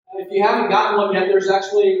if you haven't gotten one yet, there's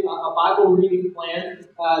actually a Bible reading plan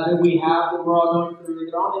that we have that we're all going through.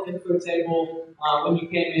 They're on the info table when you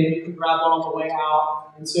came in. You can grab one on the way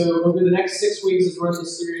out. And so over the next 6 weeks as we're in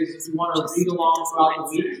this series, if you want to read along throughout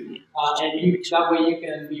the week, that way you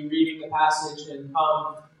can be reading the passage and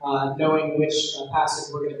come knowing which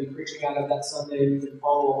passage we're going to be preaching out of that Sunday. You can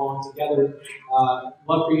follow along together.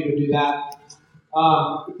 Love for you to do that.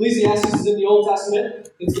 Ecclesiastes is in the Old Testament.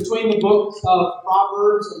 It's between the books of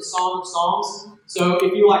Proverbs and Song of Songs. So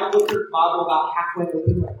if you flip your Bible about halfway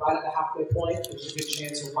open, right at the halfway point, there's a good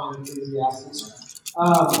chance you'll find Ecclesiastes.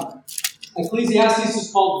 Ecclesiastes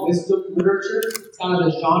is called wisdom literature. It's kind of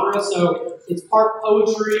a genre, so it's part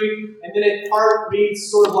poetry, and then it part reads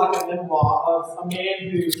sort of like a memoir of a man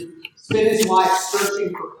who spent his life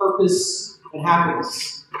searching for purpose and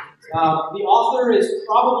happiness. The author is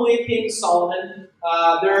probably King Solomon.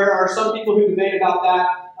 There are some people who debate about that,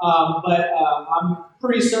 but I'm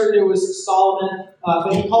pretty certain it was Solomon.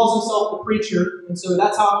 But he calls himself the preacher, and so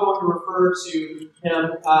that's how I'm going to refer to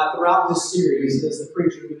him throughout this series, as the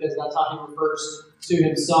preacher, because that's how he refers to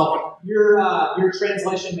himself. Your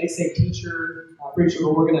translation may say teacher, preacher,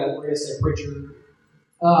 but we're gonna say preacher.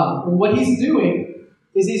 And what he's doing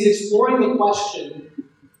is he's exploring the question: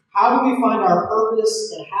 how do we find our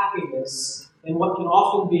purpose and happiness in what can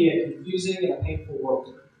often be a confusing and a painful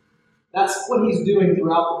world? That's what he's doing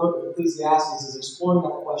throughout the book of Ecclesiastes, is exploring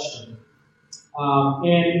that question.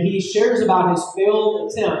 And he shares about his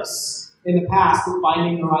failed attempts in the past at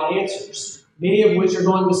finding the right answers, many of which are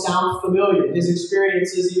going to sound familiar. His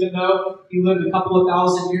experiences, even though he lived a couple of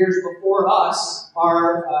thousand years before us,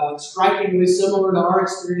 are strikingly similar to our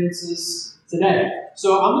experiences today.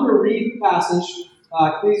 So I'm going to read the passage,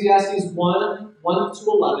 Ecclesiastes 1, 1 to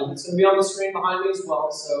 11. It's going to be on the screen behind me as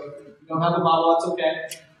well, so if you don't have a Bible, that's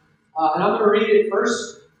okay. And I'm going to read it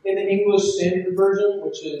first in the English Standard Version,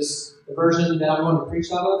 which is the version that I'm going to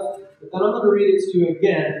preach out of. But then I'm going to read it to you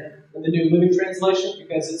again in the New Living Translation,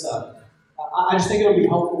 because I just think it'll be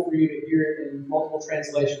helpful for you to hear it in multiple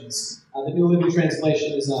translations. The New Living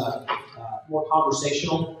Translation is more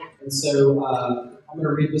conversational, and so I'm going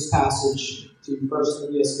to read this passage to you first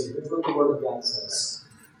in the ESV. Here's what the Word of God says.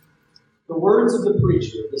 The words of the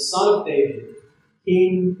preacher, the son of David,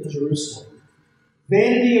 king in Jerusalem.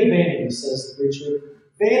 Vanity of vanities, says the preacher.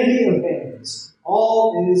 Vanity of vanities.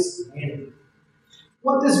 All is vanity.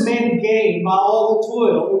 What does man gain by all the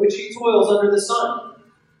toil in which he toils under the sun?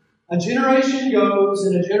 A generation goes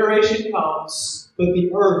and a generation comes, but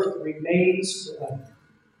the earth remains forever.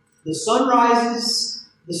 The sun rises,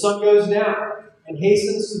 the sun goes down, and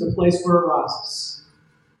hastens to the place where it rises.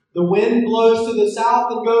 The wind blows to the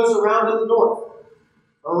south and goes around to the north.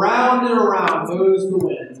 Around and around goes the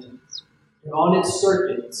wind. And on its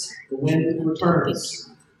circuits, the wind returns.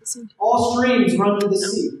 All streams run to the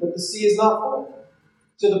sea, but the sea is not full.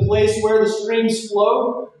 To the place where the streams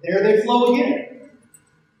flow, there they flow again.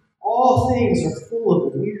 All things are full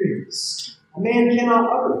of weariness. A man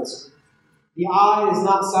cannot utter it. The eye is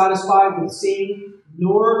not satisfied with seeing,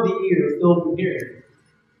 nor the ear filled with hearing.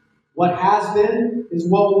 What has been is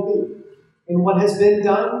what will be, and what has been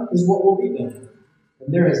done is what will be done.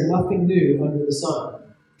 And there is nothing new under the sun.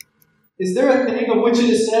 Is there a thing of which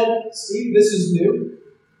it is said, see, this is new?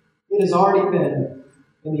 It has already been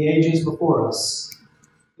in the ages before us.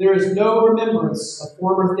 There is no remembrance of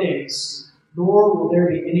former things, nor will there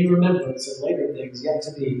be any remembrance of later things yet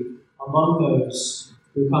to be among those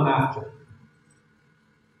who come after.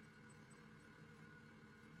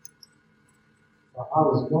 I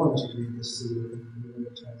was going to read this to you in the New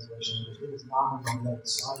Living Translation, but it is not in my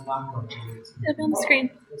notes, so I'm not going to read it. It's on the screen.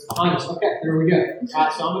 It's behind us. Okay, there we go. So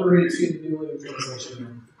I'm going to read it to you in the New Living Translation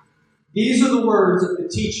now. These are the words of the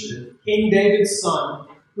teacher, King David's son,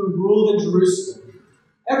 who ruled in Jerusalem.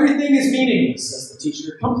 Everything is meaningless, says the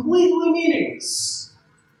teacher, completely meaningless.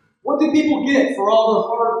 What do people get for all their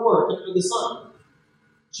hard work under the sun?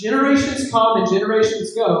 Generations come and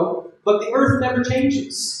generations go, but the earth never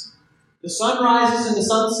changes. The sun rises and the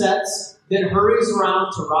sun sets, then hurries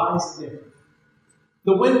around to rise again.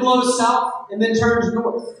 The wind blows south and then turns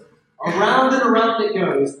north. Around and around it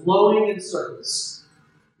goes, blowing in circles.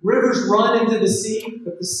 Rivers run into the sea,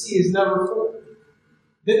 but the sea is never full.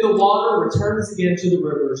 Then the water returns again to the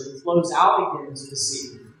rivers and flows out again to the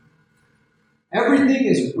sea. Everything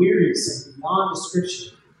is wearisome beyond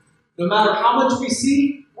description. No matter how much we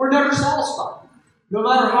see, we're never satisfied. No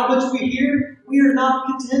matter how much we hear, we are not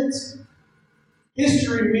content.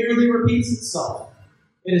 History merely repeats itself.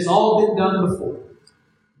 It has all been done before.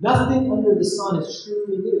 Nothing under the sun is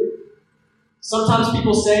truly new. Sometimes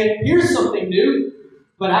people say, here's something new,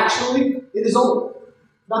 but actually, it is old.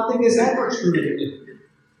 Nothing is ever truly new.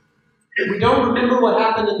 If we don't remember what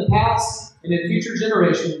happened in the past and in future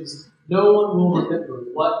generations, no one will remember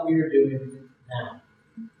what we are doing now.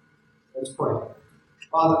 Let's pray.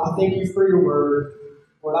 Father, I thank you for your word.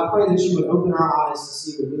 Lord, I pray that you would open our eyes to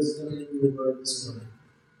see the wisdom in your word this morning.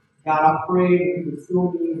 God, I pray that you would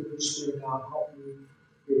fill me with your spirit now and help me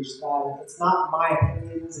preach. God, it's not my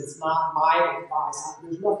opinions, it's not my advice.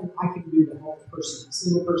 There's nothing I can do to help a person, a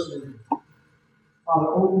single person in here. Father,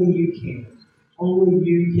 only you can. Only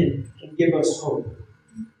you can give us hope.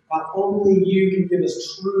 God, only you can give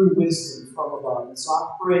us true wisdom from above. And so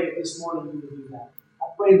I pray that this morning you would do that. I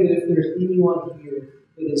pray that if there's anyone here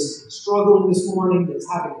that is struggling this morning,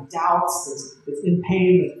 that's having doubts, that's in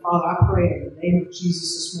pain, that Father, I pray in the name of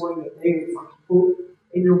Jesus this morning that they will find hope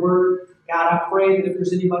in your word. God, I pray that if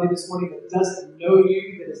there's anybody this morning that doesn't know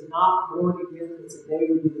you, that is not born again, that today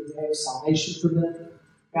would be the day of salvation for them.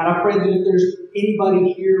 God, I pray that if there's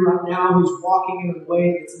anybody here right now who's walking in a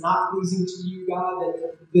way that's not pleasing to you, God,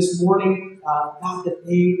 that this morning, God, that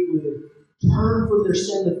they would turn from their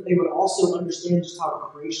sin, that they would also understand just how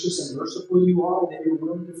gracious and merciful you are, and that you're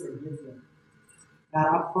willing to forgive them. God,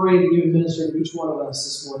 I pray that you would minister to each one of us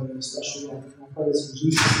this morning in a special way. I pray this in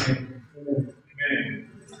Jesus' name. Amen. Amen.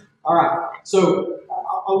 All right, so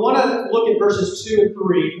I want to look at verses 2 and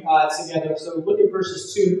 3 together. So look at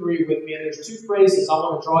verses 2 and 3 with me. And there's two phrases I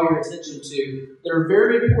want to draw your attention to that are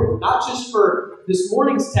very important, not just for this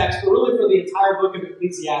morning's text, but really for the entire book of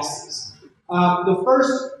Ecclesiastes. The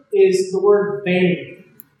first is the word vanity.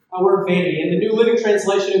 The word vanity. In the New Living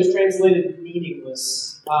Translation, it was translated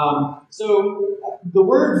meaningless. So the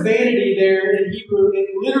word vanity there in Hebrew, it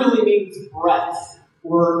literally means breath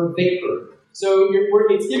or vapor. So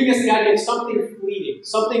it's giving us the idea of something fleeting,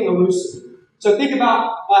 something elusive. So think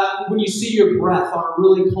about when you see your breath on a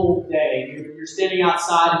really cold day. You're standing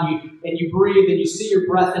outside and you breathe and you see your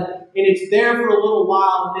breath and it's there for a little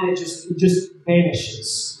while and then it just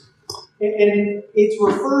vanishes. And it's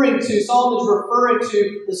Solomon is referring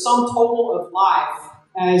to the sum total of life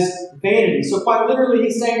as vanity. So quite literally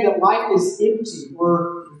he's saying that life is empty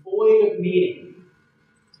or void of meaning.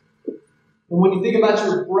 And when you think about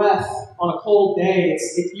your breath on a cold day,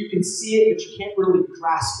 you can see it, but you can't really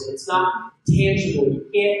grasp it. It's not tangible. You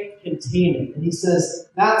can't contain it. And he says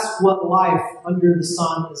that's what life under the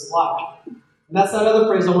sun is like. And that's that other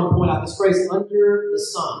phrase I want to point out, this phrase, under the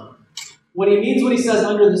sun. What he means when he says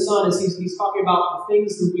under the sun is he's talking about the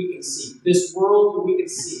things that we can see, this world that we can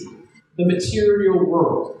see, the material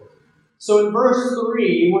world. So in verse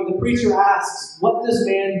 3, when the preacher asks, what does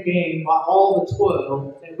man gain by all the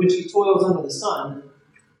toil in which he toils under the sun?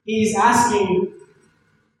 He's asking,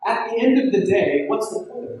 at the end of the day, what's the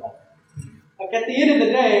point of that? Like at the end of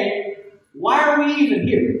the day, why are we even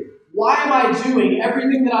here? Why am I doing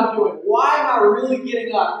everything that I'm doing? Why am I really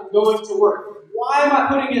getting up and going to work? Why am I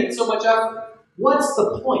putting in so much effort? What's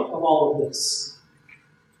the point of all of this?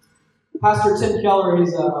 Pastor Tim Keller,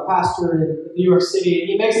 he's a pastor in New York City, and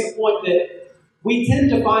he makes the point that we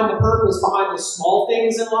tend to find the purpose behind the small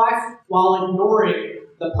things in life while ignoring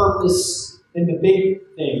the purpose in the big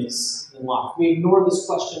things in life. We ignore this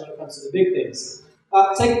question when it comes to the big things.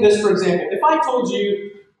 Take this, for example. If I told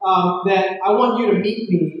you that I want you to meet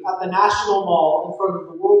me at the National Mall in front of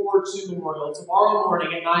the World War II Memorial tomorrow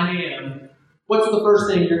morning at 9 a.m., what's the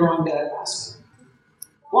first thing you're going to ask me?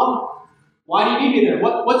 Why? Why do you need me there?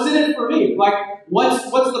 What's in it for me? Like, what's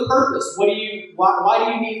the purpose? Why do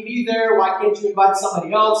you need me there? Why can't you invite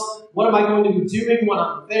somebody else? What am I going to be doing when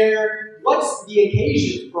I'm there? What's the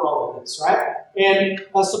occasion for all of this, right? And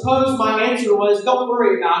suppose my answer was, don't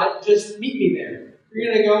worry about it, just meet me there.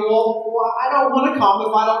 You're going to go, well, I don't want to come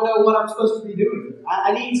if I don't know what I'm supposed to be doing.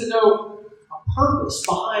 I need to know a purpose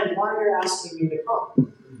behind why you're asking me to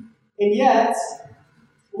come. And yet,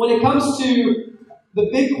 when it comes to the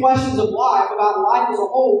big questions of life, about life as a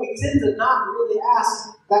whole, we tend to not really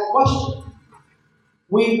ask that question.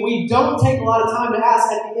 We don't take a lot of time to ask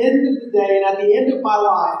at the end of the day and at the end of my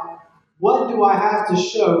life, what do I have to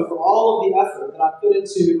show for all of the effort that I put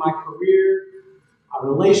into my career, my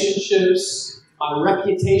relationships, my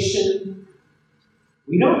reputation?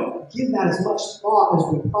 We don't give that as much thought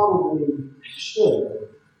as we probably should.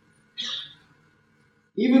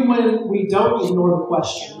 Even when we don't ignore the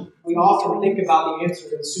question, we often think about the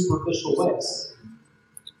answer in superficial ways.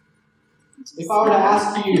 If I were to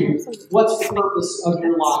ask you, what's the purpose of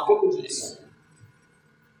your life, what would you say?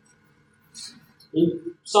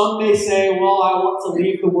 Some may say, well, I want to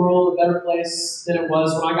leave the world a better place than it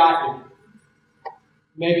was when I got here.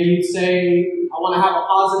 Maybe you'd say, I want to have a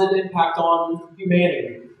positive impact on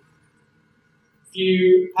humanity. If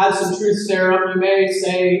you had some truth serum, you may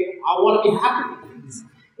say, I want to be happy.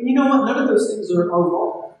 And you know what? None of those things are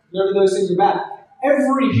wrong. whenever those things are bad.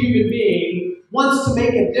 Every human being wants to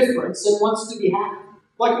make a difference and wants to be happy.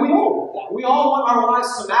 Like we all want that. We all want our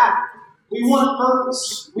lives to matter. We want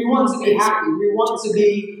purpose. We want to be happy. We want to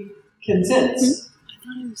be content.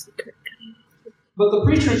 But the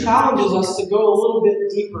preacher challenges us to go a little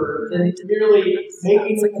bit deeper than merely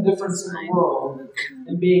making a difference in the world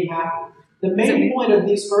and being happy. The main point of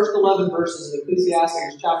these first 11 verses of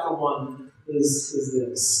Ecclesiastes chapter 1 is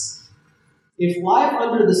this. If life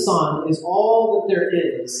under the sun is all that there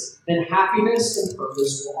is, then happiness and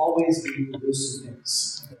purpose will always be elusive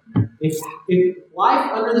things. If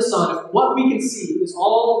life under the sun, if what we can see is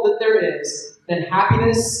all that there is, then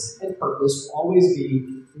happiness and purpose will always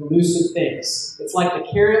be elusive things. It's like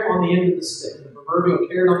the carrot on the end of the stick, the proverbial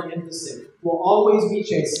carrot on the end of the stick. We'll always be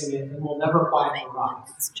chasing it and we'll never quite arrive.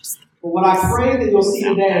 But what I pray that you'll see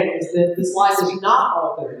today is that this life is not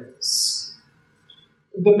all there is.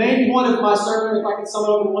 The main point of my sermon, if I can sum it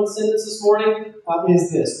up in one sentence this morning,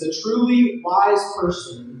 is this. The truly wise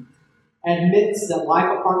person admits that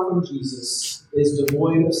life apart from Jesus is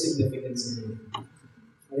devoid of significance and meaning.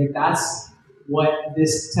 I think that's what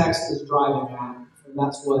this text is driving at, and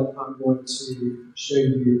that's what I'm going to show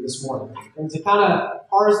you this morning. And to kind of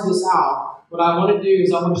parse this out, what I want to do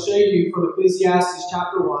is I want to show you from Ecclesiastes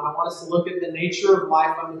chapter 1, I want us to look at the nature of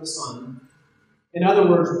life under the sun. In other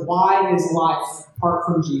words, why is life apart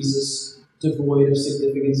from Jesus devoid of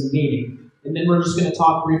significance and meaning? And then we're just going to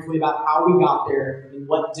talk briefly about how we got there and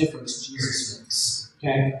what difference Jesus makes.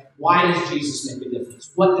 Okay? Why does Jesus make a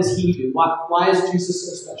difference? What does he do? Why is Jesus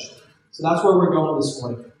so special? So that's where we're going this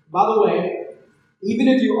morning. By the way, even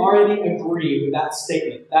if you already agree with that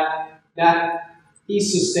statement, that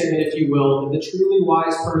thesis statement, if you will, that the truly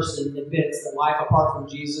wise person admits that life apart from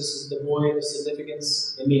Jesus is devoid of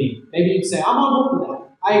significance and meaning. Maybe you'd say, I'm on board with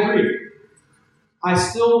that. I agree. I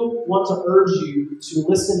still want to urge you to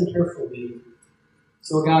listen carefully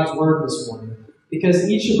to God's word this morning, because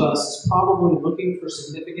each of us is probably looking for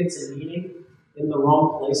significance and meaning in the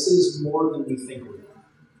wrong places more than we think we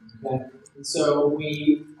are. Okay? And so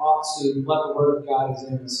we ought to let the word of God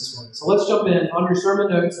examine us this morning. So let's jump in. On your sermon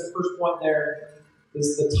notes, the first point there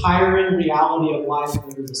is the tiring reality of life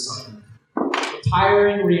under the sun. The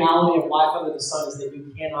tiring reality of life under the sun is that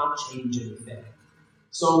you cannot change anything.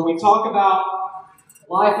 So when we talk about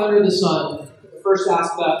life under the sun, the first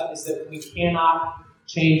aspect is that we cannot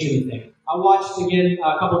change anything. I watched again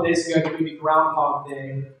a couple of days ago the movie Groundhog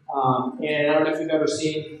Day, and I don't know if you've ever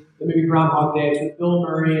seen the movie Groundhog Day. It's with Bill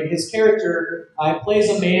Murray, and his character plays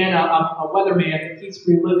a man, a weatherman that keeps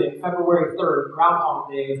reliving February 3rd,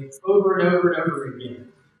 Groundhog Day, over and over and over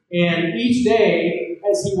again. And each day,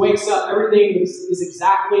 as he wakes up, everything is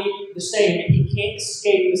exactly the same, and he can't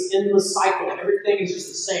escape this endless cycle. Everything is just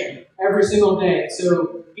the same every single day.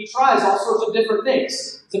 So he tries all sorts of different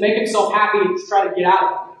things to make himself happy and to try to get out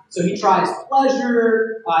of it. So he tries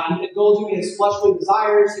pleasure, he indulges in his fleshly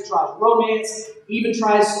desires, he tries romance, he even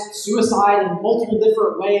tries suicide in multiple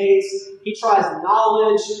different ways, he tries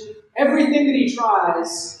knowledge. Everything that he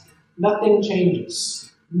tries, nothing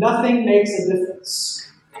changes. Nothing makes a difference.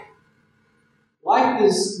 Life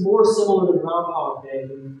is more similar to Groundhog Day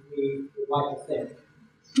than we would like to think.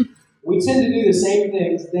 We tend to do the same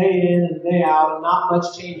things day in and day out, and not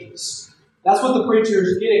much changes. That's what the preacher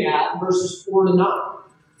is getting at in verses 4 to 9.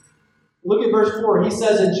 Look at verse 4. He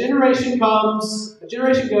says, a generation goes, and a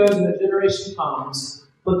generation comes,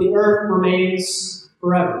 but the earth remains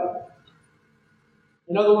forever.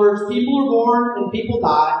 In other words, people are born and people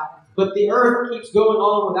die, but the earth keeps going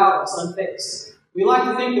on without us, unfixed. We like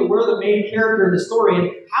to think that we're the main character in the story,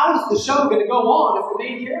 and how is the show going to go on if the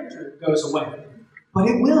main character goes away? But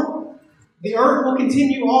it will. The earth will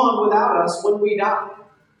continue on without us when we die.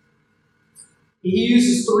 He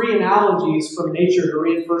uses 3 analogies from nature to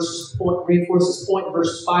reinforce his point in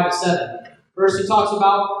verses 5 to 7. First, he talks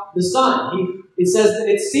about the sun. It says that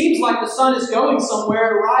it seems like the sun is going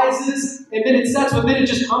somewhere, it rises, and then it sets, but then it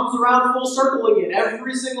just comes around full circle again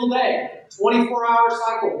every single day. 24-hour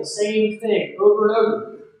cycle, the same thing over and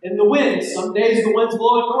over. And the wind, some days the wind's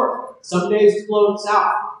blowing north, some days it's blowing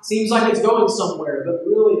south. Seems like it's going somewhere, but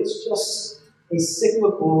really it's just a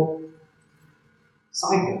cyclical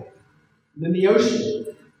cycle. And then the ocean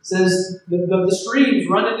says the streams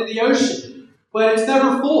run into the ocean, but it's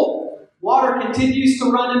never full. Water continues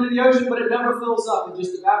to run into the ocean, but it never fills up. It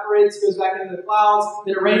just evaporates, goes back into the clouds,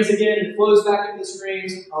 then it rains again and flows back into the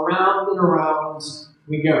streams. Around and around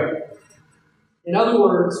we go. In other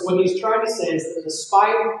words, what he's trying to say is that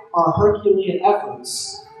despite our Herculean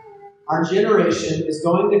efforts, our generation is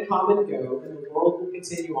going to come and go, and the world will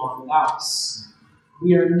continue on without us.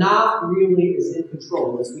 We are not really as in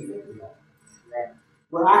control as we think we are.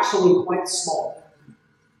 were actually quite small.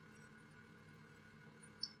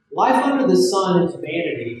 Life under the sun is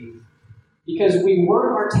vanity because we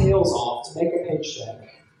work our tails off to make a paycheck,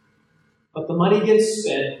 but the money gets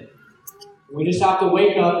spent. We just have to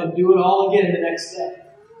wake up and do it all again the next day.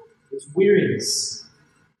 It's weariness.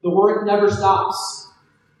 The work never stops.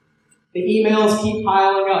 The emails keep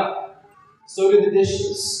piling up. So do the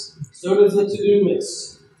dishes. So does the to-do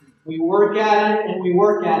list. We work at it and we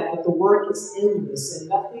work at it, but the work is endless and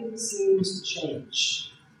nothing seems to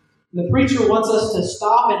change. And the preacher wants us to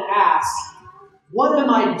stop and ask, what am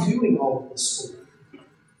I doing all of this for?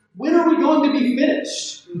 When are we going to be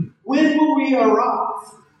finished? When will we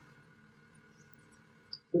arrive?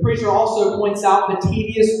 The preacher also points out the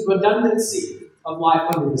tedious redundancy of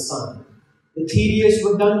life under the sun. The tedious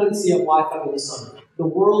redundancy of life under the sun. The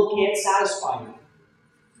world can't satisfy you.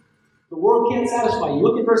 The world can't satisfy you.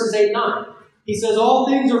 Look at verses 8 and 9. He says, all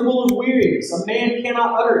things are full of weariness. A man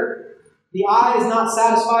cannot utter it. The eye is not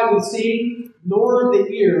satisfied with seeing, nor the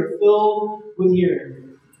ear filled with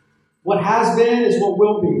hearing. What has been is what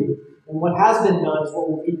will be, and what has been done is what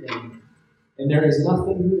will be done. And there is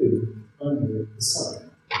nothing new under the sun.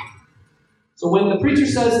 So when the preacher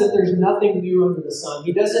says that there's nothing new under the sun,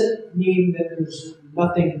 he doesn't mean that there's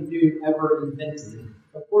nothing new ever invented.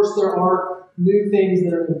 Of course, there are new things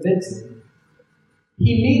that are invented.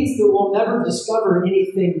 He means that we'll never discover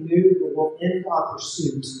anything new that will end our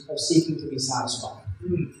pursuit of seeking to be satisfied.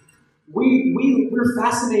 We're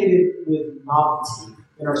fascinated with novelty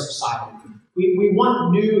in our society. We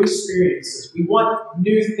want new experiences. We want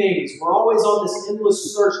new things. We're always on this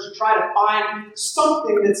endless search to try to find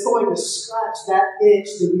something that's going to scratch that itch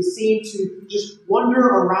that we seem to just wander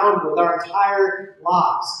around with our entire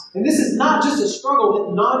lives. And this is not just a struggle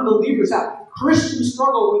that non-believers have. Christians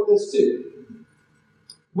struggle with this too.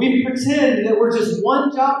 We pretend that we're just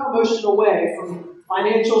one job promotion away from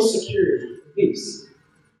financial security and peace.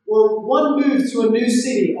 Or one move to a new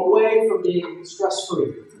city away from being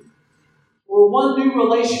stress-free. Or one new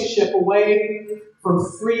relationship away from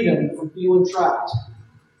freedom from feeling trapped.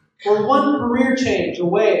 Or one career change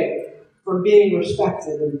away from being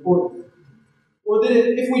respected and important. Or that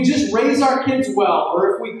if we just raise our kids well,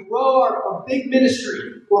 or if we grow a big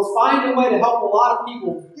ministry, or find a way to help a lot of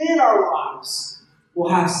people, then our lives will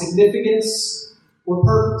have significance or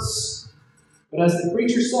purpose. But as the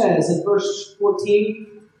preacher says in verse 14,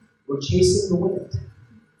 we're chasing the wind.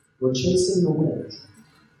 We're chasing the wind.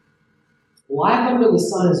 Life under the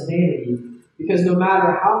sun is vanity because no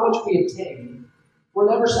matter how much we attain, we're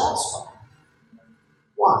never satisfied.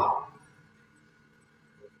 Why?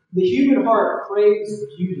 The human heart craves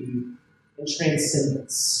beauty and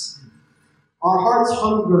transcendence. Our hearts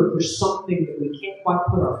hunger for something that we can't quite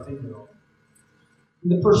put our finger on.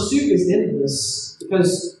 And the pursuit is endless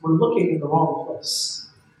because we're looking in the wrong place.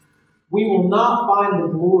 We will not find the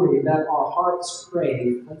glory that our hearts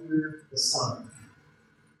crave under the sun.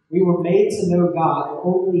 We were made to know God, and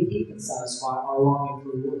only He can satisfy our longing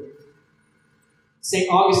for the Lord.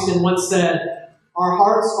 St. Augustine once said, our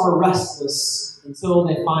hearts are restless until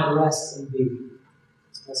they find rest in Thee,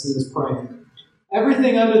 as he was praying.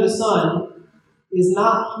 Everything under the sun is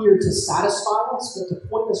not here to satisfy us, but to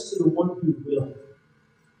point us to the one who will.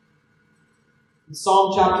 In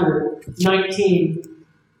Psalm chapter 19,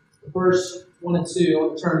 verse 1 and 2, I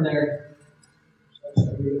want to turn there.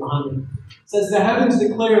 Behind me. It says, the heavens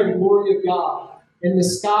declare the glory of God, and the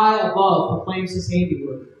sky above proclaims His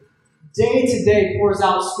handiwork. Day to day pours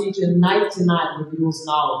out speech, and night to night reveals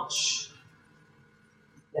knowledge.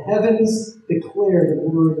 The heavens declare the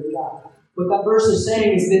glory of God. What that verse is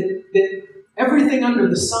saying is that everything under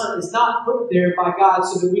the sun is not put there by God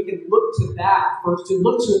so that we can look to that, or to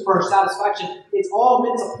look to it for our satisfaction. It's all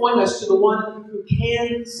meant to point us to the one who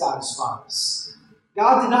can satisfy us.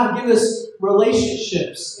 God did not give us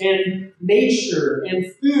relationships and nature and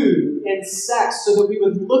food and sex so that we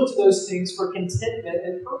would look to those things for contentment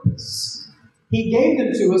and purpose. He gave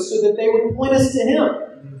them to us so that they would point us to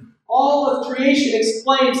Him. All of creation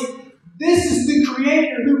explains, this is the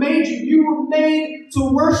Creator who made you. You were made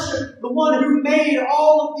to worship the one who made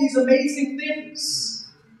all of these amazing things.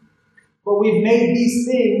 But we've made these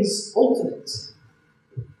things ultimate.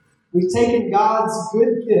 We've taken God's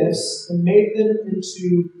good gifts and made them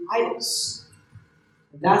into idols.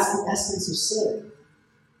 And that's the essence of sin.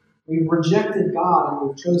 We've rejected God and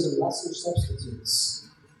we've chosen lesser substitutes.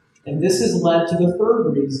 And this has led to the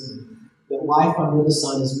third reason that life under the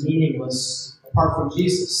sun is meaningless apart from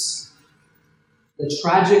Jesus. The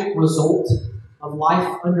tragic result of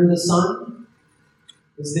life under the sun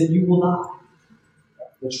is that you will die.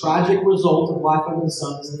 The tragic result of life under the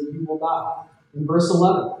sun is that you will die. In verse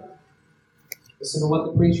 11, Listen to what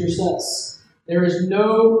the preacher says. There is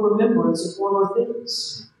no remembrance of former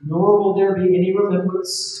things, nor will there be any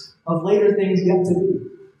remembrance of later things yet to be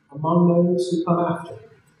among those who come after.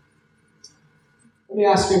 Let me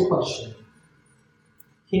ask you a question.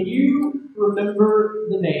 Can you remember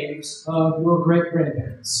the names of your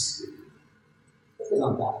great-grandparents? Think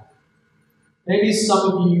about that. Maybe some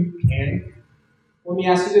of you can. Let me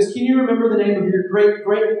ask you this. Can you remember the name of your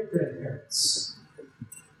great-great-grandparents?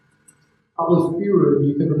 Probably fewer of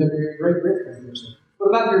you can remember your great-great-grandparents. What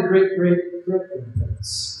about your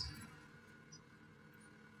great-great-great-grandparents?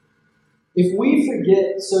 If we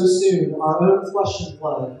forget so soon our own flesh and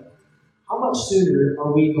blood, how much sooner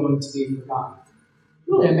are we going to be forgotten? It's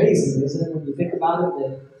really amazing, isn't it, when you think about it,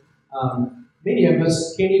 that many of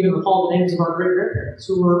us can't even recall the names of our great-grandparents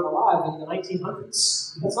who were alive in the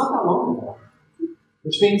 1900s. That's not that long ago.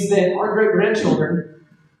 Which means that our great-grandchildren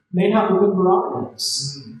may not remember our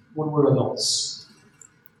names when we're adults.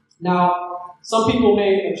 Now, some people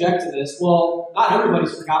may object to this. Well, not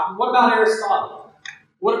everybody's forgotten. What about Aristotle?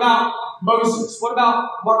 What about Moses? What about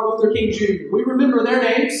Martin Luther King Jr.? We remember their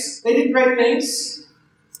names. They did great things.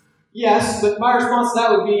 Yes, but my response to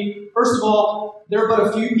that would be, first of all, there are but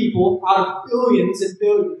a few people out of billions and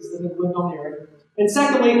billions that have lived on the earth. And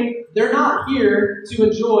secondly, they're not here to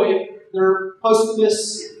enjoy their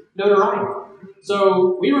posthumous notoriety.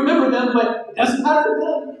 So we remember them, but it doesn't matter to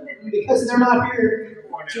them because they're not here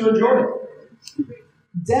to enjoy it.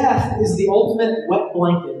 Death is the ultimate wet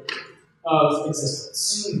blanket of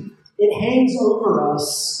existence. It hangs over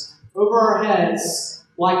us, over our heads,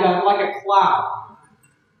 like a cloud.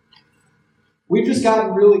 We've just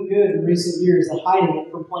gotten really good in recent years at hiding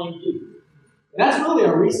it from plain view. That's really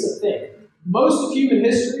a recent thing. Most of human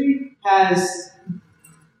history has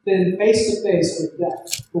been face-to-face with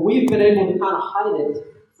death. But we've been able to kind of hide it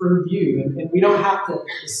from view, and we don't have to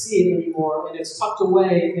see it anymore, and it's tucked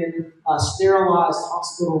away in sterilized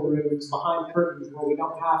hospital rooms behind curtains where we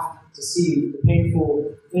don't have to see the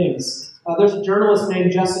painful things. There's a journalist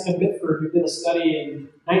named Jessica Mitford who did a study in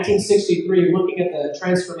 1963 looking at the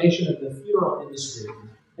transformation of the funeral industry.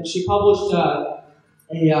 And she published a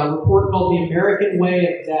report called The American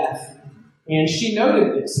Way of Death. And she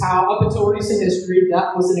noted this, how up until recent history,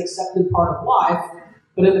 death was an accepted part of life,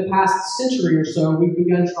 but in the past century or so, we've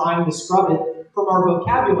begun trying to scrub it from our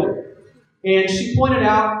vocabulary. And she pointed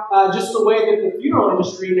out just the way that the funeral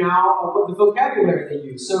industry now, what the vocabulary they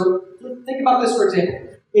use. So think about this, for example.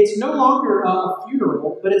 It's no longer a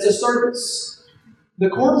funeral, but it's a service. The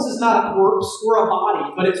corpse is not a corpse or a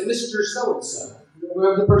body, but it's Mr. So-and-so,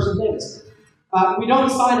 whoever the person's name is. We don't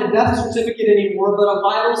sign a death certificate anymore, but a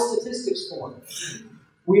vital statistics form.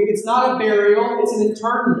 It's not a burial, it's an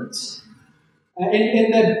internment.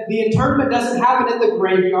 And the internment doesn't happen at the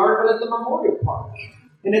graveyard, but at the memorial park.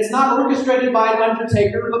 And it's not orchestrated by an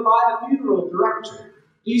undertaker, but by a funeral director.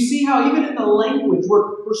 Do you see how even in the language,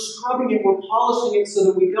 we're scrubbing it, we're polishing it so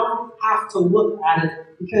that we don't have to look at it,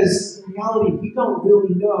 because in reality, we don't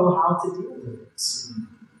really know how to deal with it.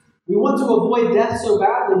 We want to avoid death so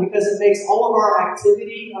badly because it makes all of our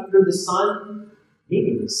activity under the sun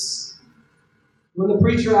meaningless. When the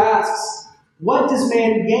preacher asks, what does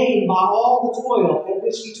man gain by all the toil at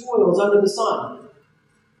which he toils under the sun?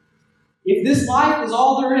 If this life is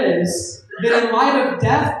all there is, then in light of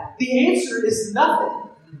death, the answer is nothing.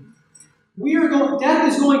 Death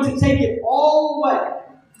is going to take it all away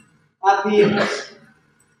at the end.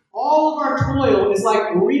 All of our toil is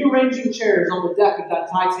like rearranging chairs on the deck of that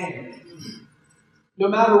Titanic. No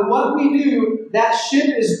matter what we do, that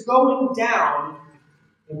ship is going down,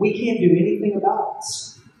 and we can't do anything about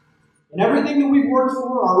it. And everything that we've worked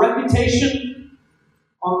for, our reputation,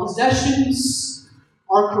 our possessions,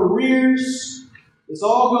 our careers, is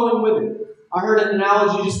all going with it. I heard an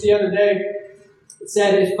analogy just the other day. It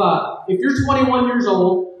said if you're 21 years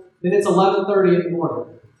old, then it's 11:30 in the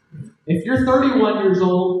morning. If you're 31 years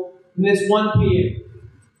old, then it's 1 p.m.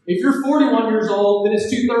 If you're 41 years old, then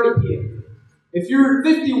it's 2:30 p.m. If you're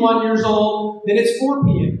 51 years old, then it's 4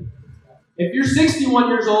 p.m. If you're 61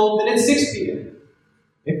 years old, then it's 6 p.m.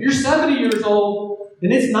 If you're 70 years old,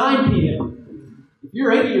 then it's 9 p.m. If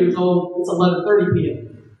you're 80 years old, it's 11:30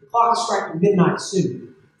 p.m. The clock is striking midnight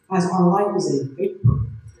soon, as our life is a vapor.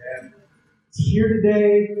 It's here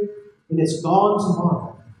today, and it's gone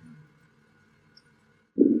tomorrow.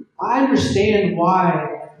 I understand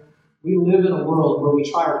why we live in a world where we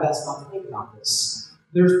try our best not to think about this.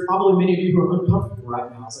 There's probably many of you who are uncomfortable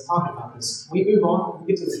right now as I talk about this. Can we move on? We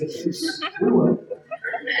get to the good news. We would.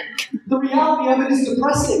 The reality of it is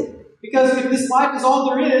depressing. Because if this life is all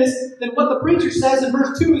there is, then what the preacher says in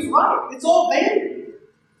verse 2 is right. It's all vanity.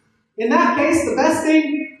 In that case, the best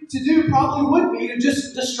thing to do probably would be to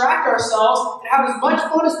just distract ourselves and have as much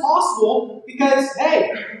fun as possible because,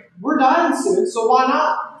 hey, we're dying soon, so why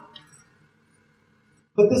not?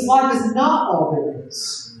 But this life is not all there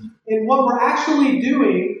is. And what we're actually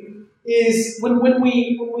doing is when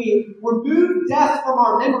we remove death from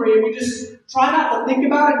our memory and we just try not to think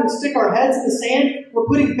about it and stick our heads in the sand, we're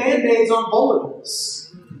putting Band-Aids on bullet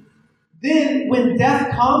holes. Then when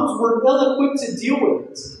death comes, we're ill-equipped to deal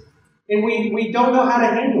with it. And we don't know how to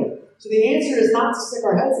handle it. So the answer is not to stick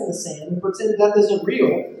our heads in the sand and pretend death isn't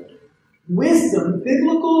real. Wisdom,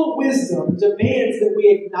 biblical wisdom, demands that we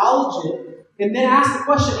acknowledge it and then ask the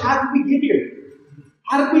question, how did we get here?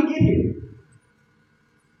 How did we get here?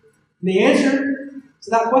 And the answer to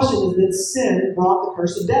that question is that sin brought the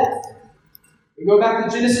curse of death. We go back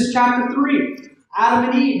to Genesis chapter 3. Adam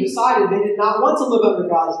and Eve decided they did not want to live under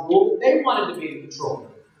God's rule, but they wanted to be in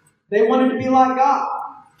control. They wanted to be like God.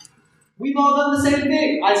 We've all done the same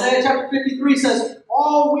thing. Isaiah chapter 53 says,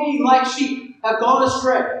 all we, like sheep, have gone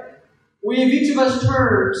astray. We have each of us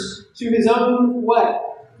turned to his own way.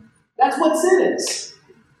 That's what sin is.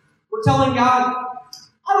 We're telling God,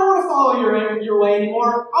 I don't want to follow your way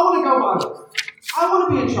anymore. I want to go my way. I want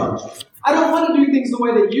to be in charge. I don't want to do things the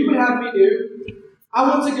way that you would have me do. I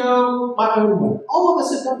want to go my own way. All of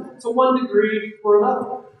us have done that to one degree or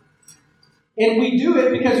another. And we do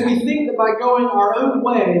it because we think that by going our own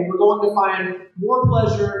way, we're going to find more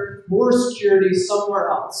pleasure, more security somewhere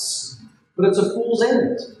else. But it's a fool's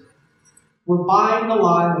errand. We're buying the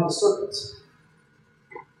lie of the serpent.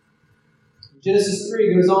 Genesis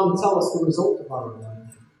 3 goes on to tell us the result of our rebellion.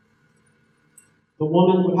 The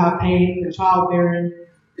woman would have pain in childbearing.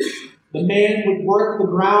 The man would work the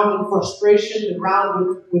ground in frustration. The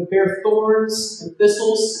ground would bear thorns and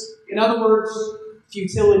thistles. In other words,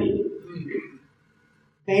 futility.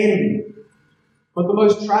 Vanity. But the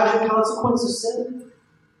most tragic consequence of sin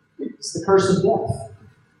is the curse of death.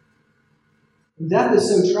 And death is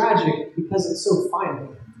so tragic because it's so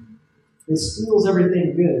final. It steals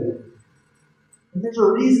everything good. And there's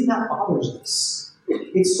a reason that bothers us.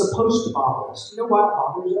 It's supposed to bother us. You know why it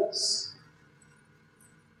bothers us?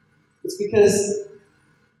 It's because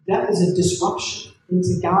death is a disruption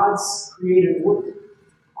into God's created order.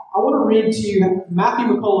 I want to read to you, Matthew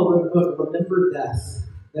McCullough wrote a book, Remember Death,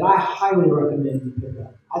 that I highly recommend you pick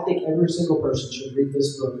up. I think every single person should read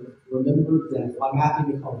this book, Remember Death, by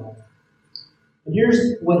Matthew McCullough. And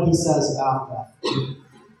here's what he says about death.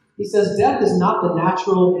 He says, death is not the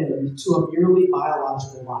natural end to a merely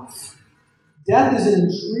biological life. Death is an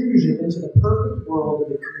intrusion into the perfect world of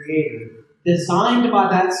the Creator, designed by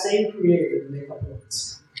that same Creator to make a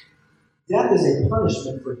point. Death is a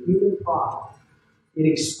punishment for human pride. It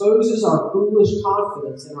exposes our foolish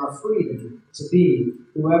confidence in our freedom to be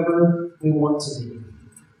whoever we want to be.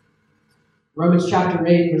 Romans chapter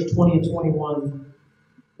 8, verse 20 and 21,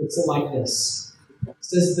 puts it like this. It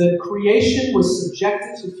says, the creation was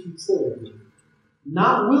subjected to futility,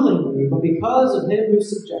 not willingly, but because of him who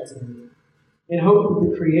subjected it, in hope that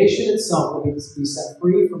the creation itself will be set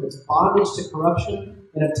free from its bondage to corruption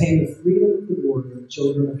and obtain the freedom of the glory of the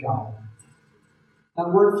children of God.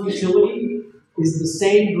 That word futility is the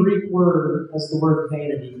same Greek word as the word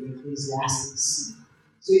vanity in Ecclesiastes.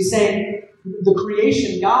 So he's saying the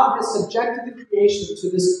creation, God has subjected the creation to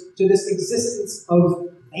this existence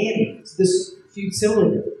of vanity, to this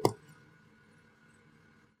futility.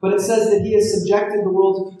 But it says that he has subjected the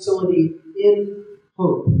world to futility in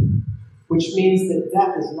hope, which means that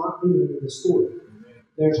death is not the end of the story.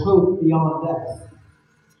 There's hope beyond death.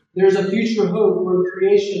 There's a future hope where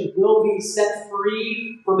creation will be set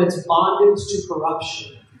free from its bondage to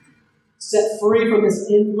corruption, set free from this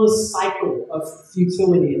endless cycle of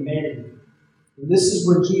futility and vanity. And this is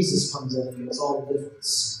where Jesus comes in and makes all the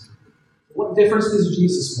difference. What difference does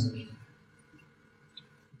Jesus make?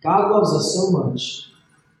 God loves us so much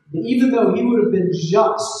that even though he would have been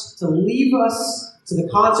just to leave us to the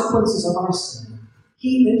consequences of our sin,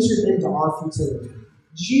 he entered into our futility.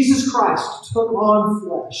 Jesus Christ took on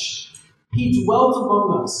flesh. He dwelt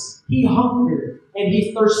among us. He hungered and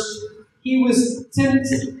he thirsted. He was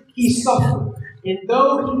tempted. He suffered. And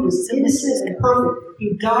though he was innocent and perfect,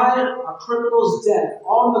 he died a criminal's death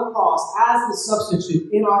on the cross as the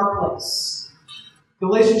substitute in our place.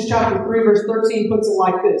 Galatians chapter 3, verse 13 puts it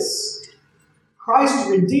like this. Christ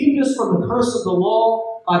redeemed us from the curse of the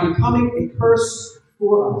law by becoming a curse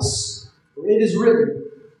for us. For it is written,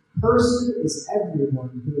 cursed is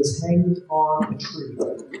everyone who is hanged on a tree.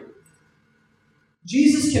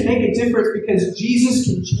 Jesus can make a difference because Jesus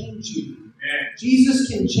can change you. Jesus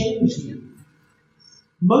can change you.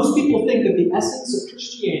 Most people think that the essence of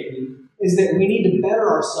Christianity is that we need to better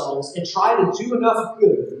ourselves and try to do enough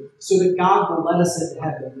good so that God will let us into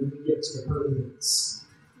heaven when we get to the pearly gates.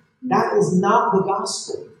 That is not the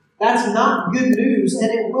gospel. That's not good news,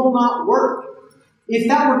 and it will not work. If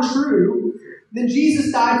that were true, then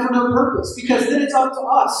Jesus died for no purpose, because then it's up to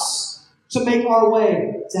us to make our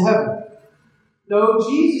way to heaven. No,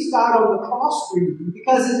 Jesus died on the cross for you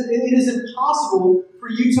because it is impossible for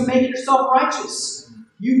you to make yourself righteous.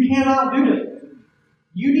 You cannot do it.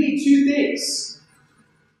 You need two things.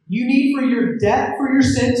 You need for your debt for your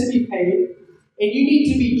sin to be paid, and you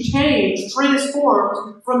need to be changed,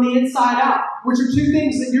 transformed from the inside out, which are two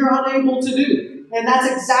things that you're unable to do. And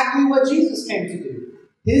that's exactly what Jesus came to do.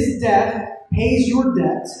 His death pays your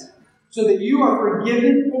debt so that you are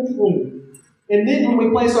forgiven and clean. And then when we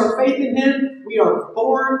place our faith in Him, we are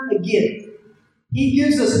born again. He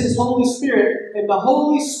gives us His Holy Spirit, and the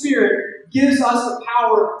Holy Spirit gives us the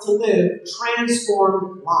power to live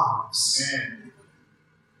transformed lives. Amen.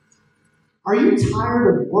 Are you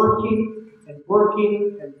tired of working and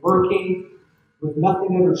working and working with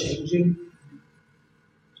nothing ever changing?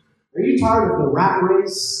 Are you tired of the rat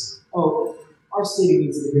race? Oh, our city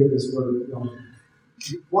needs to hear this word.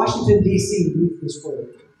 Washington, D.C. needs this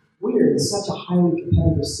word. We are in such a highly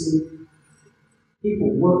competitive city.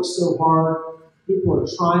 People work so hard. People are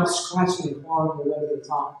trying, scratching and clawing their way to the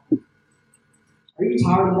top. Are you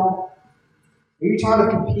tired of that? Are you tired of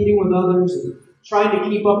competing with others and trying to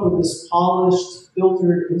keep up with this polished,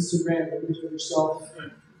 filtered Instagram image of yourself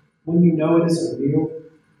when you know it isn't real?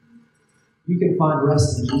 You can find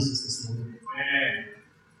rest in Jesus this morning. Amen.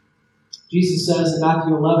 Jesus says in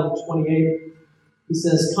Matthew 11:28, He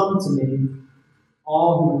says, "Come to me,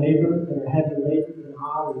 all who labor and are heavy laden, and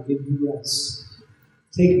I will give you rest.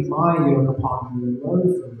 Take my yoke upon you and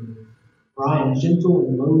learn from me, for I am gentle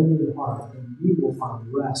and lowly in heart, and you will find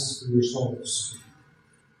rest for your souls."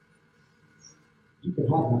 You can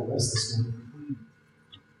have that rest this morning.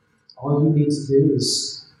 All you need to do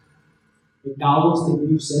is acknowledge that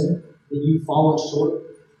you've sinned, that you've fallen short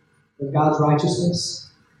of God's righteousness.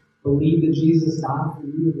 Believe that Jesus died for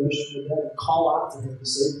you and rose from the dead, and call out to Him to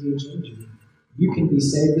save you and change you. You can be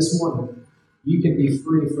saved this morning. You can be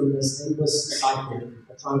free from this endless cycle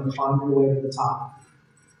of trying to find your way to the top.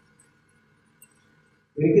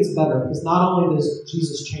 But it gets better, because not only does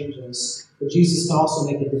Jesus change us, but Jesus can also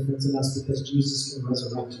make a difference in us, because Jesus can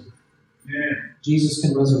resurrect you. Yeah. Jesus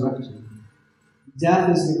can resurrect you.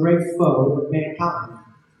 Death is the great foe of mankind.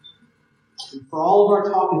 And for all of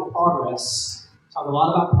our talk of progress, we talk a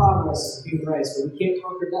lot about progress in the human race, but we can't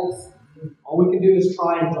conquer death. All we can do is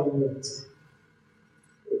try and delay it.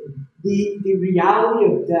 The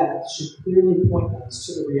reality of death should clearly point us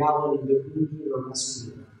to the reality that we need a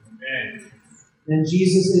rescuer. Amen. And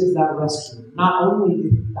Jesus is that rescuer. Not only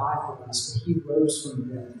did He die for us, but He rose from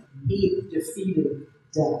the dead. He defeated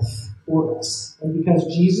death for us. And because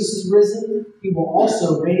Jesus is risen, He will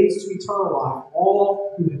also raise to eternal life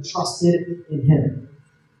all who have trusted in Him.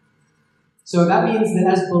 So that means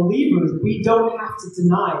that as believers, we don't have to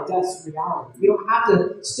deny death's reality. We don't have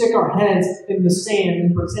to stick our heads in the sand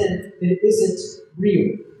and pretend that it isn't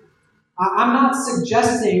real. I'm not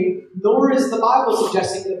suggesting, nor is the Bible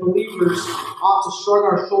suggesting, that believers ought to shrug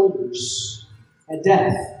our shoulders at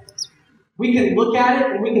death. We can look at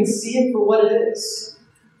it and we can see it for what it is.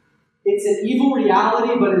 It's an evil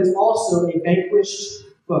reality, but it's also a vanquished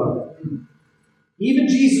foe. Even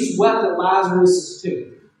Jesus wept at Lazarus' tomb.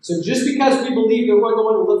 So just because we believe that we're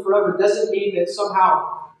going to live forever doesn't mean that somehow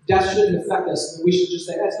death shouldn't affect us and we should just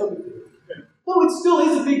say, that's no big deal. No, it still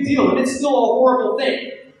is a big deal, and it's still a horrible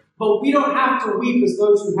thing. But we don't have to weep as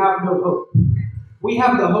those who have no hope. We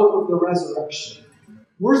have the hope of the resurrection.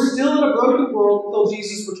 We're still in a broken world until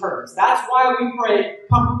Jesus returns. That's why we pray,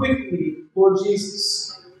 "Come quickly, Lord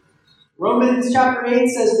Jesus." Romans chapter 8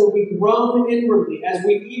 says that we groan inwardly as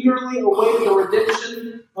we eagerly await the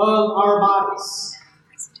redemption of our bodies.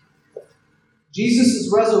 Jesus'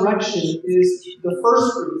 resurrection is the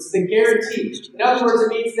first fruits, the guarantee. In other words, it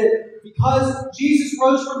means that because Jesus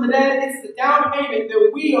rose from the dead, it's the down payment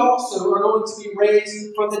that we also are going to be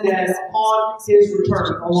raised from the dead upon His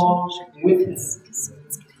return along with Him.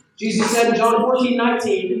 Jesus said in John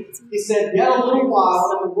 14:19, He said, "Yet a little while,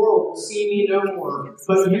 and the world will see me no more,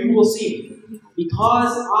 but you will see me.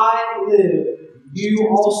 Because I live, you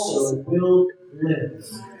also will live."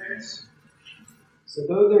 So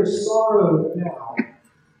though there's sorrow now,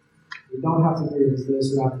 we don't have to grieve as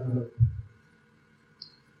those who have no hope.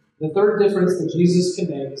 The third difference that Jesus can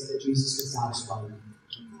make is that Jesus can satisfy you.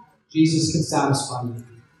 Jesus can satisfy you.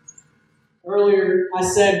 Earlier, I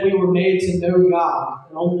said we were made to know God,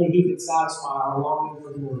 and only He can satisfy our longing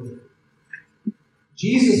for glory.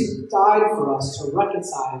 Jesus died for us to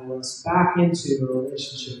reconcile us back into a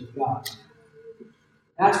relationship with God.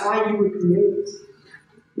 That's why you were created.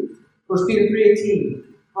 1 Peter 3:18,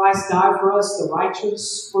 Christ died for us, the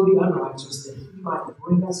righteous for the unrighteous, that he might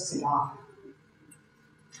bring us to God.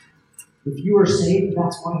 If you are saved,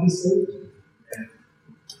 that's why he saved you.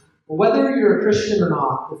 Well, whether you're a Christian or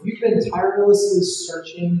not, if you've been tirelessly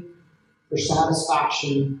searching for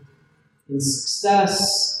satisfaction in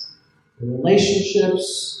success, in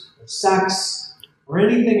relationships, or sex, or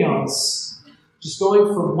anything else, just going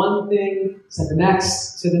from one thing to the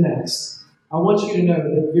next, I want you to know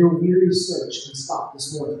that your weary search can stop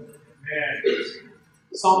this morning. Amen.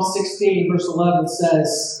 Psalm 16, verse 11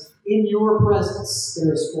 says, "In your presence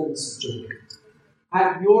there is fullness of joy.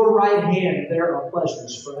 At your right hand there are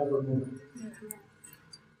pleasures forevermore."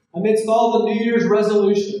 Amidst all the New Year's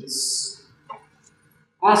resolutions,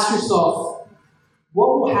 ask yourself,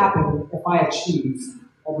 what will happen if I achieve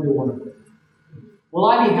every one of them? Will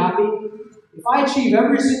I be happy? If I achieve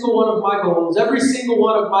every single one of my goals, every single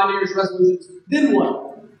one of my New Year's resolutions, then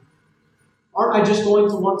what? Aren't I just going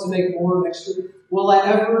to want to make more next year? Will I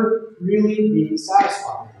ever really be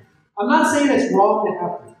satisfied? I'm not saying it's wrong to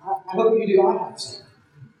have them. I hope you do. I have some.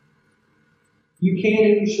 You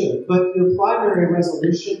can and you should. But your primary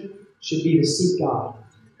resolution should be to seek God.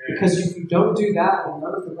 Because if you don't do that, then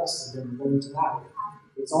none of the rest of them are going to matter.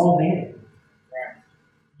 It's all vanity.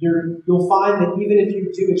 You'll find that even if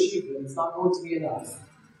you do achieve them, it's not going to be enough.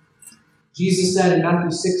 Jesus said in Matthew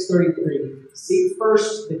 6:33, "Seek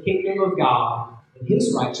first the kingdom of God and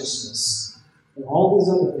his righteousness, and all these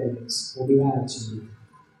other things will be added to you."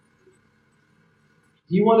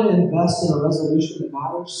 Do you want to invest in a resolution that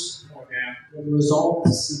matters? Then resolve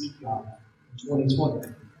to seek God in 2020.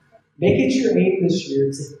 Make it your aim this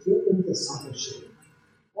year to get into discipleship.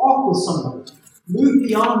 Walk with someone. Move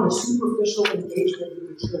beyond the superficial engagement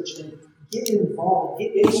with the church and get involved.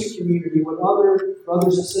 Get into community with other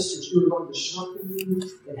brothers and sisters who are going to sharpen you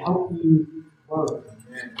and help you grow.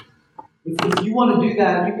 If you want to do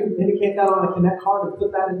that, you can indicate that on a Connect card and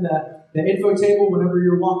put that in the info table whenever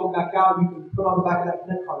you're walking back out. You can put on the back of that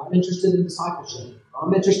Connect card, "I'm interested in discipleship.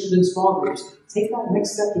 I'm interested in small groups." Take that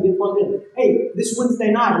next step to get plugged in. Hey, this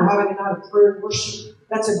Wednesday night, we're having a night of prayer and worship.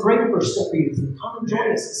 That's a great first step for you. Come and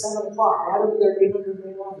join us at 7 o'clock, right over there at 800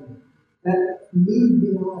 Main Avenue. That move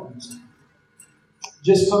beyond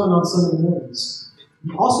just coming on Sunday mornings.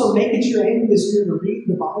 Also, make it your aim this year to read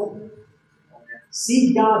the Bible.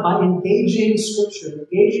 Seek God by engaging Scripture,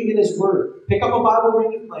 engaging in His Word. Pick up a Bible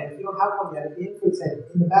reading plan if you don't have one yet, at the info table,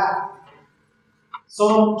 in the back.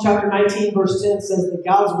 Psalm chapter 19, verse 10 says that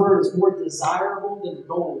God's Word is more desirable than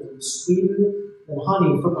gold and sweeter than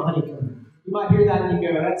honey from the honeycomb. You might hear that and you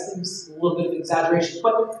go, that seems a little bit of an exaggeration.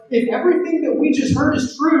 But if everything that we just heard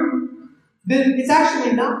is true, then it's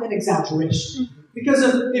actually not an exaggeration. Because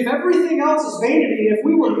if everything else is vanity, if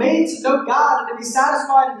we were made to know God and to be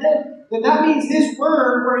satisfied in Him, then that means His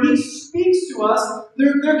Word, where He speaks to us,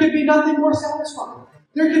 there could be nothing more satisfying.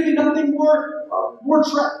 There could be nothing more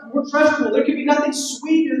treasurable. There could be nothing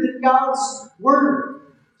sweeter than God's Word.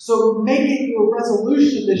 So make it your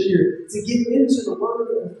resolution this year to get into the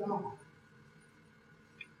Word of God.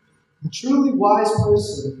 The truly wise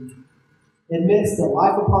person admits that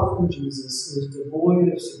life apart from Jesus is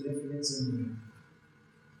devoid of significance and meaning.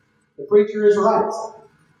 The preacher is right.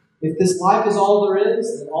 If this life is all there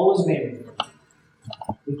is, then all is vanity.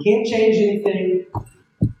 We can't change anything.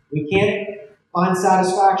 We can't find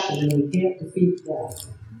satisfaction, and we can't defeat death.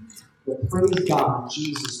 But praise God,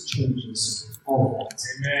 Jesus changes all of that.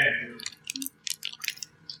 Amen.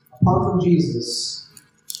 Apart from Jesus,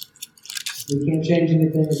 we can't change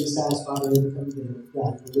anything or be satisfied or overcome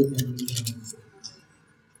death. Everything we can.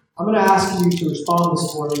 I'm going to ask you to respond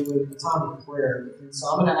this morning with a time of prayer. And so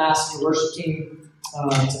I'm going to ask the worship team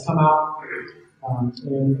to come out.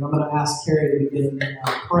 And I'm going to ask Carrie to begin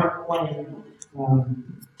playing.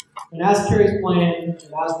 And as Carrie's playing, and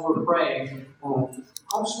as we're praying,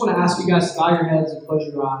 I just want to ask you guys to bow your heads and close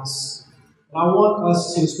your eyes. And I want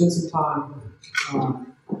us to spend some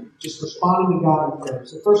time just responding to God in prayer.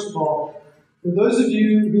 So first of all, for those of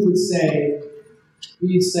you who would say,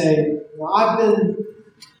 well, I've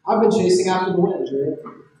been chasing after the wind, Jared.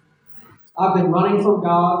 I've been running from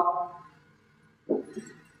God,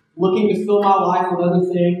 looking to fill my life with other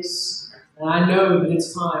things, and I know that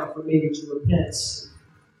it's time for me to repent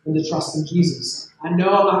and to trust in Jesus. I know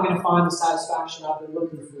I'm not going to find the satisfaction I've been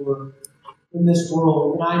looking for in this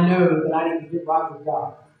world, and I know that I need to get right with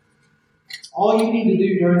God. All you need to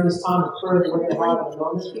do during this time of prayer that we're going to have in a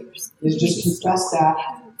moment is just confess that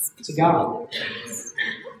to God.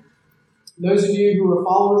 Those of you who are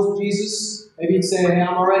followers of Jesus, Maybe you'd say, hey,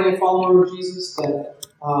 I'm already a follower of Jesus, but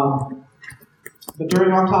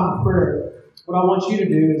during our time of prayer, what I want you to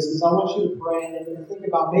do is I want you to pray and think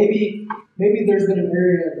about maybe there's been an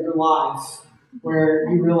area of your life where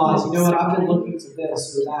you realize, you know what, I've been looking to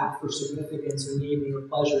this or that for significance or meaning or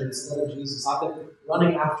pleasure instead of Jesus. I've been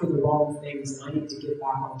running after the wrong things and I need to get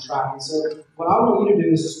back on track. And so what I want you to do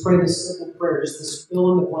is just pray this simple prayer, just this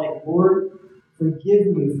fill in the blank. Lord, forgive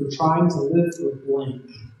me for trying to live for blank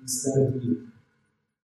instead of you.